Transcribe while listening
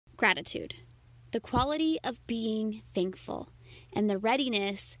Gratitude, the quality of being thankful, and the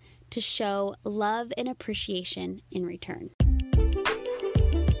readiness to show love and appreciation in return.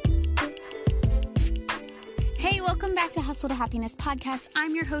 Hey, welcome back to Hustle to Happiness podcast.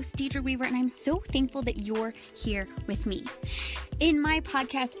 I'm your host, Deidre Weaver, and I'm so thankful that you're here with me. In my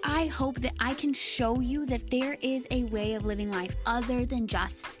podcast, I hope that I can show you that there is a way of living life other than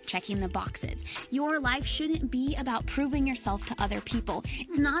just checking the boxes. Your life shouldn't be about proving yourself to other people.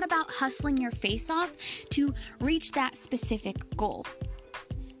 It's not about hustling your face off to reach that specific goal.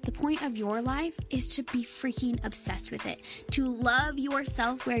 The point of your life is to be freaking obsessed with it, to love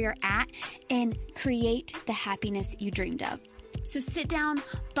yourself where you're at and create the happiness you dreamed of. So sit down,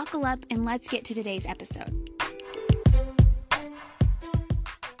 buckle up, and let's get to today's episode.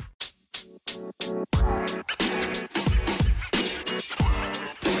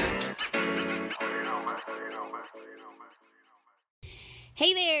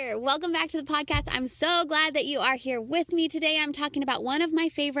 Hey there, welcome back to the podcast. I'm so glad that you are here with me today. I'm talking about one of my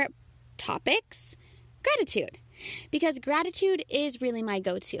favorite topics, gratitude. Because gratitude is really my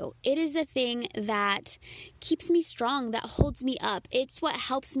go-to. It is the thing that keeps me strong, that holds me up. It's what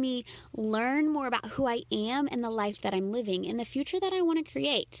helps me learn more about who I am and the life that I'm living and the future that I want to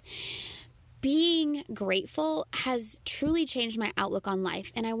create. Being grateful has truly changed my outlook on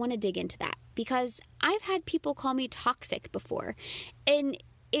life, and I want to dig into that because I've had people call me toxic before, and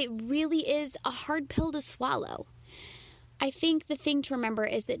it really is a hard pill to swallow. I think the thing to remember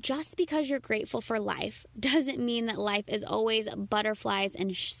is that just because you're grateful for life doesn't mean that life is always butterflies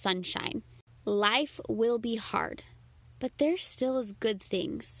and sunshine. Life will be hard, but there still is good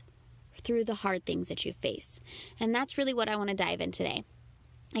things through the hard things that you face, and that's really what I want to dive in today.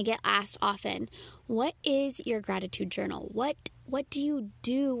 I get asked often, what is your gratitude journal? What do you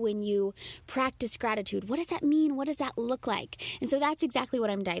do when you practice gratitude? What does that mean? What does that look like? And so that's exactly what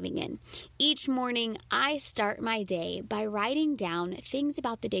I'm diving in. Each morning, I start my day by writing down things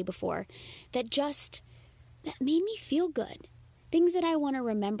about the day before that made me feel good. Things that I want to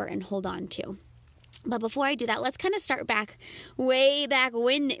remember and hold on to. But before I do that, let's kind of start way back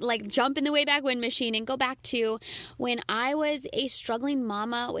when, jump in the way back when machine and go back to when I was a struggling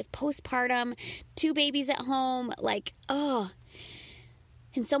mama with postpartum, 2 babies at home,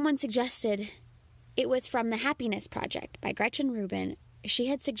 and someone suggested, it was from The Happiness Project by Gretchen Rubin. She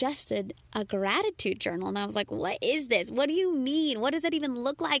had suggested a gratitude journal, and I was like, what is this? What do you mean? What does that even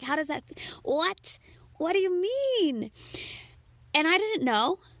look like? How does that, what do you mean? And I didn't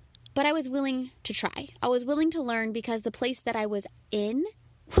know. But I was willing to try. I was willing to learn because the place that I was in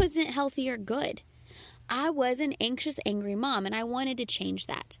wasn't healthy or good. I was an anxious, angry mom, and I wanted to change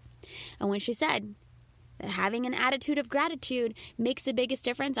that. And when she said that having an attitude of gratitude makes the biggest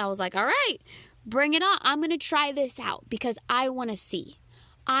difference, I was like, all right, bring it on. I'm going to try this out because I want to see.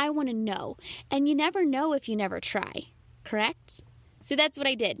 I want to know. And you never know if you never try, correct? So that's what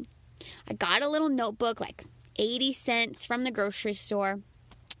I did. I got a little notebook, 80 cents from the grocery store.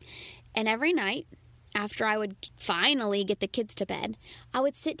 And every night, after I would finally get the kids to bed, I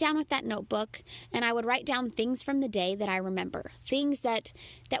would sit down with that notebook and I would write down things from the day that I remember, things that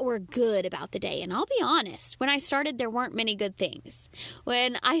were good about the day. And I'll be honest, when I started, there weren't many good things.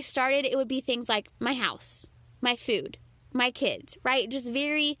 When I started, it would be things like my house, my food, my kids, right? Just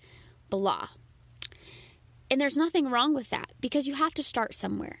very blah. And there's nothing wrong with that because you have to start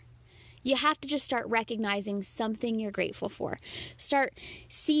somewhere. You have to just start recognizing something you're grateful for. Start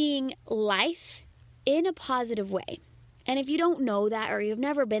seeing life in a positive way. And if you don't know that or you've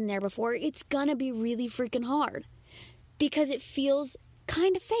never been there before, it's gonna be really freaking hard because it feels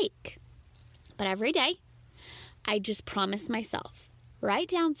kind of fake. But every day, I just promise myself, write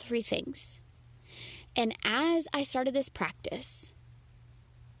down 3 things. And as I started this practice,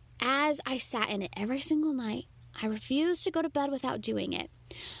 as I sat in it every single night, I refused to go to bed without doing it.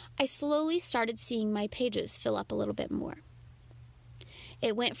 I slowly started seeing my pages fill up a little bit more.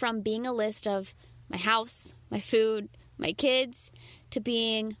 It went from being a list of my house, my food, my kids, to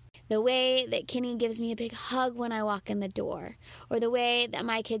being the way that Kenny gives me a big hug when I walk in the door, or the way that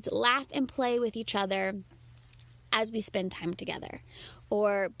my kids laugh and play with each other as we spend time together,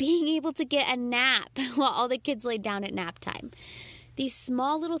 or being able to get a nap while all the kids lay down at nap time. These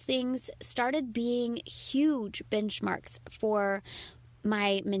small little things started being huge benchmarks for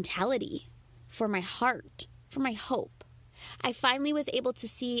my mentality, for my heart, for my hope. I finally was able to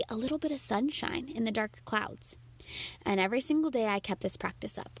see a little bit of sunshine in the dark clouds. And every single day I kept this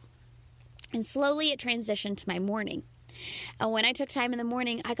practice up. And slowly it transitioned to my morning. And when I took time in the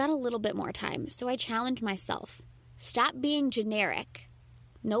morning, I got a little bit more time. So I challenged myself. Stop being generic.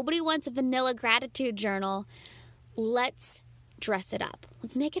 Nobody wants a vanilla gratitude journal. Let's dress it up.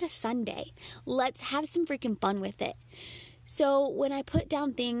 Let's make it a Sunday. Let's have some freaking fun with it. So when I put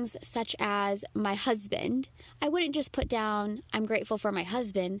down things such as my husband, I wouldn't just put down, I'm grateful for my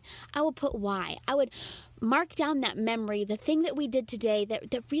husband. I would put why. I would mark down that memory, the thing that we did today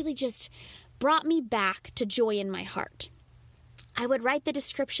that really just brought me back to joy in my heart. I would write the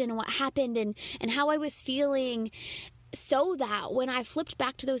description and what happened and how I was feeling so that when I flipped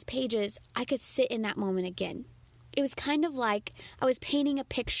back to those pages, I could sit in that moment again. It was kind of like I was painting a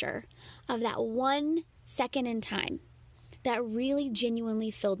picture of that 1 second in time that really genuinely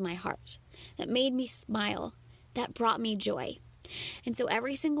filled my heart, that made me smile, that brought me joy. And so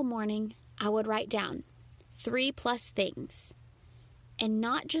every single morning, I would write down 3+ things, and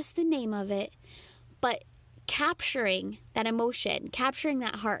not just the name of it, but capturing that emotion, capturing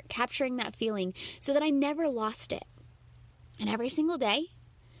that heart, capturing that feeling so that I never lost it. And every single day,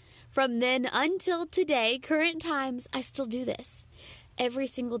 from then until today, current times, I still do this. Every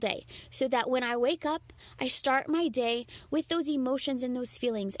single day, so that when I wake up, I start my day with those emotions and those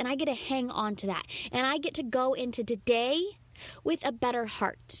feelings, and I get to hang on to that, and I get to go into today with a better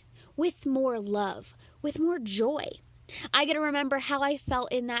heart, with more love, with more joy. I get to remember how I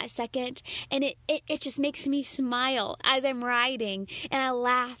felt in that second, and it just makes me smile as I'm writing, and I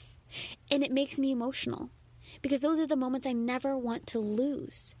laugh, and it makes me emotional, because those are the moments I never want to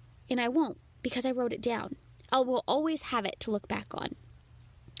lose, and I won't, because I wrote it down. I will always have it to look back on.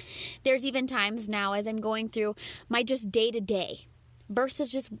 There's even times now as I'm going through my just day-to-day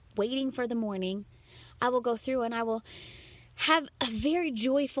versus just waiting for the morning, I will go through and I will have a very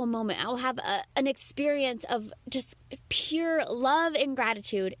joyful moment. I will have an experience of just pure love and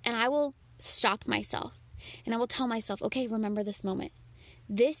gratitude, and I will stop myself and I will tell myself, okay, remember this moment.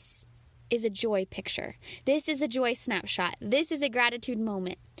 This is a joy picture. This is a joy snapshot. This is a gratitude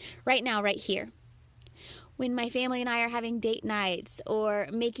moment right now, right here. When my family and I are having date nights or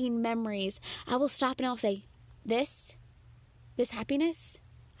making memories, I will stop and I'll say, this happiness,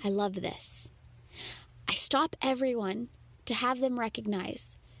 I love this. I stop everyone to have them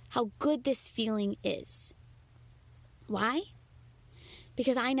recognize how good this feeling is. Why?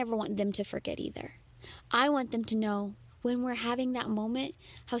 Because I never want them to forget either. I want them to know when we're having that moment,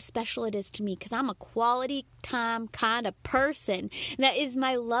 how special it is to me, because I'm a quality time kind of person. That is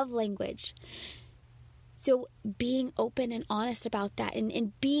my love language. So being open and honest about that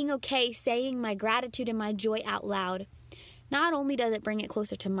and being okay saying my gratitude and my joy out loud, not only does it bring it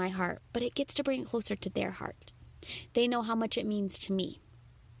closer to my heart, but it gets to bring it closer to their heart. They know how much it means to me.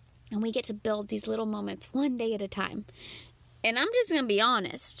 And we get to build these little moments one day at a time. And I'm just going to be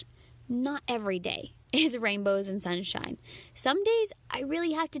honest, not every day is rainbows and sunshine. Some days I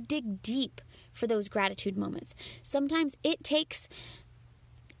really have to dig deep for those gratitude moments. Sometimes it's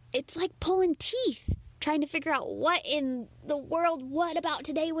like pulling teeth, trying to figure out what in the world, what about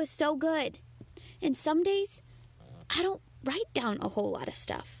today was so good. And some days, I don't write down a whole lot of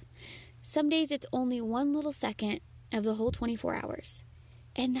stuff. Some days it's only one little second of the whole 24 hours.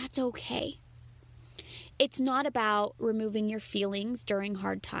 And that's okay. It's not about removing your feelings during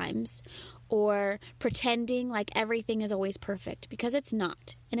hard times or pretending like everything is always perfect, because it's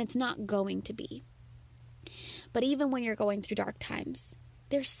not, and it's not going to be. But even when you're going through dark times,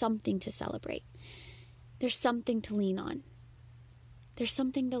 there's something to celebrate. There's something to lean on. There's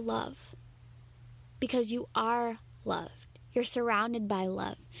something to love. Because you are loved. You're surrounded by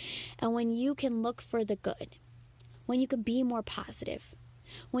love. And when you can look for the good, when you can be more positive,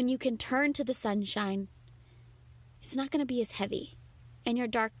 when you can turn to the sunshine, it's not going to be as heavy. And your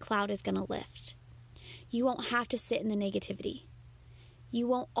dark cloud is going to lift. You won't have to sit in the negativity. You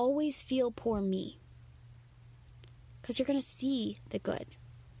won't always feel poor me. Because you're going to see the good.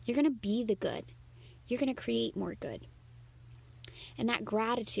 You're going to be the good. You're going to create more good. And that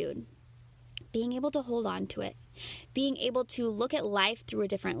gratitude, being able to hold on to it, being able to look at life through a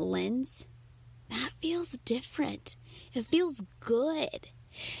different lens, that feels different. It feels good.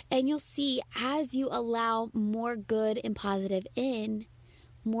 And you'll see as you allow more good and positive in,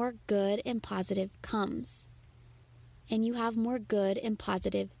 more good and positive comes. And you have more good and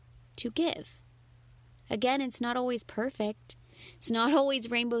positive to give. Again, it's not always perfect. It's not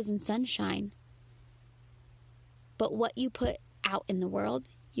always rainbows and sunshine. But what you put out in the world,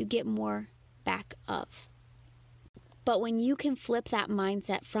 you get more back of. But when you can flip that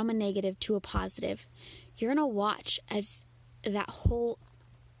mindset from a negative to a positive, you're going to watch as that whole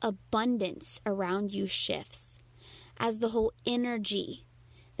abundance around you shifts, as the whole energy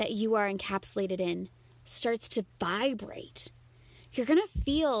that you are encapsulated in starts to vibrate. You're going to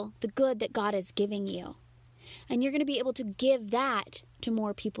feel the good that God is giving you, and you're going to be able to give that to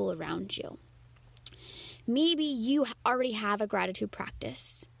more people around you. Maybe you already have a gratitude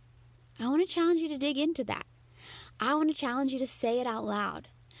practice. I want to challenge you to dig into that. I want to challenge you to say it out loud.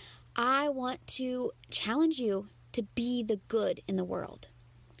 I want to challenge you to be the good in the world.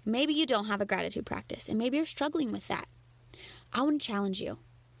 Maybe you don't have a gratitude practice, and maybe you're struggling with that. I want to challenge you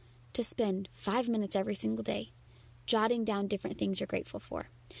to spend 5 minutes every single day jotting down different things you're grateful for,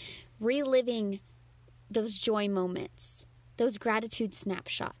 reliving those joy moments, those gratitude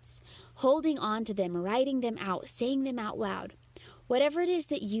snapshots, holding on to them, writing them out, saying them out loud, whatever it is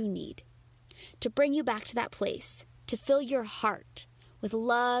that you need to bring you back to that place, to fill your heart with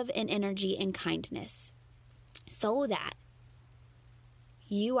love and energy and kindness, so that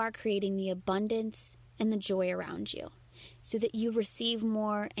you are creating the abundance and the joy around you, so that you receive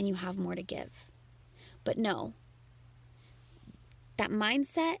more and you have more to give. But no, that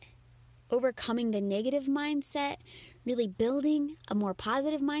mindset, overcoming the negative mindset, really building a more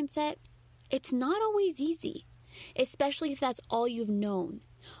positive mindset, it's not always easy, especially if that's all you've known.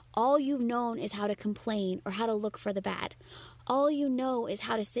 All you've known is how to complain or how to look for the bad. All you know is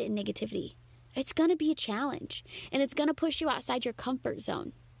how to sit in negativity. It's going to be a challenge, and it's going to push you outside your comfort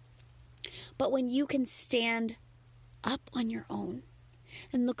zone. But when you can stand up on your own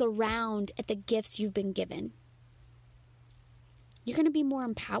and look around at the gifts you've been given, you're going to be more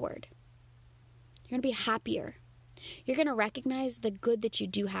empowered. You're going to be happier. You're going to recognize the good that you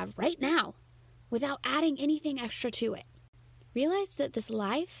do have right now without adding anything extra to it. Realize that this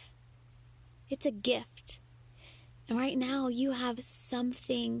life, it's a gift. And right now you have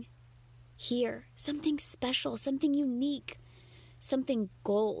something here, something special, something unique, something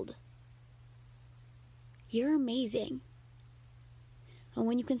gold. You're amazing. And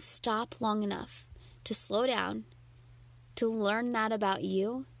when you can stop long enough to slow down, to learn that about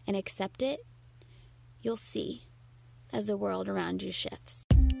you and accept it, you'll see as the world around you shifts.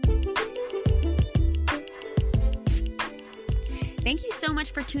 Thank you so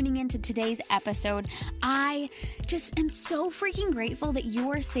much for tuning in to today's episode. I just am so freaking grateful that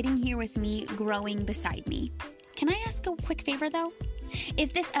you're sitting here with me, growing beside me. Can I ask a quick favor though?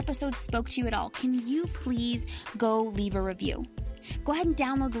 If this episode spoke to you at all, can you please go leave a review? Go ahead and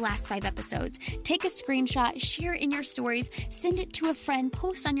download the last 5 episodes. Take a screenshot, share it in your stories, send it to a friend,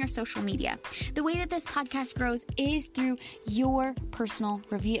 post on your social media. The way that this podcast grows is through your personal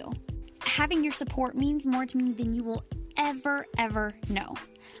review. Having your support means more to me than you will ever know.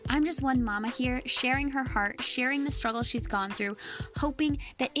 I'm just one mama here, sharing her heart, sharing the struggle she's gone through, hoping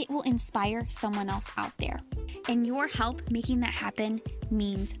that it will inspire someone else out there. And your help making that happen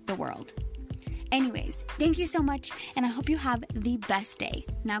means the world. Anyways, thank you so much, and I hope you have the best day.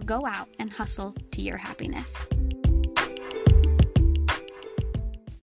 Now go out and hustle to your happiness.